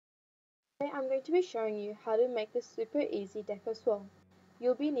Today I'm going to be showing you how to make this super easy deco swirl.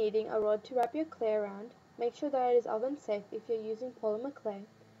 You'll be needing a rod to wrap your clay around. Make sure that it is oven safe if you're using polymer clay.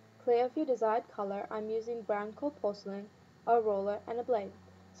 Clay of your desired color. I'm using brown coal porcelain, a roller and a blade.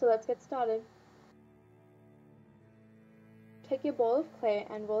 So let's get started. Take your ball of clay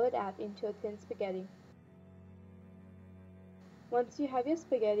and roll it out into a thin spaghetti. Once you have your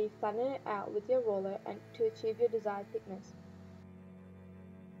spaghetti, flatten it out with your roller and to achieve your desired thickness.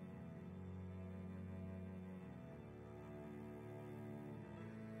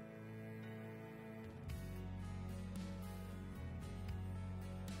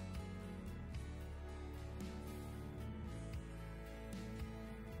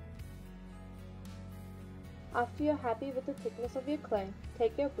 After you're happy with the thickness of your clay,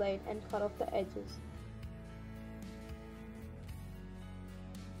 take your blade and cut off the edges.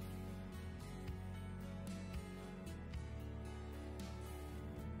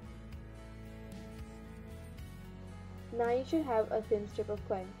 Now you should have a thin strip of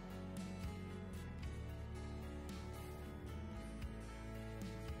clay.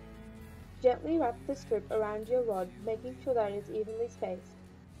 Gently wrap the strip around your rod, making sure that it is evenly spaced.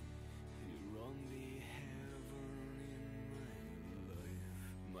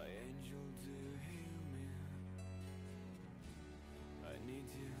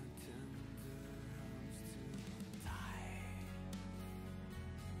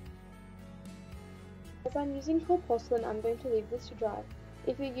 As I'm using coal porcelain, I'm going to leave this to dry.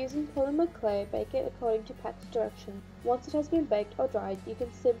 If you're using polymer clay, bake it according to pack's direction. Once it has been baked or dried, you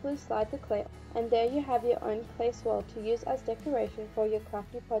can simply slide the clay, and there you have your own clay swirl to use as decoration for your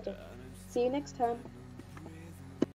crafty project. See you next time!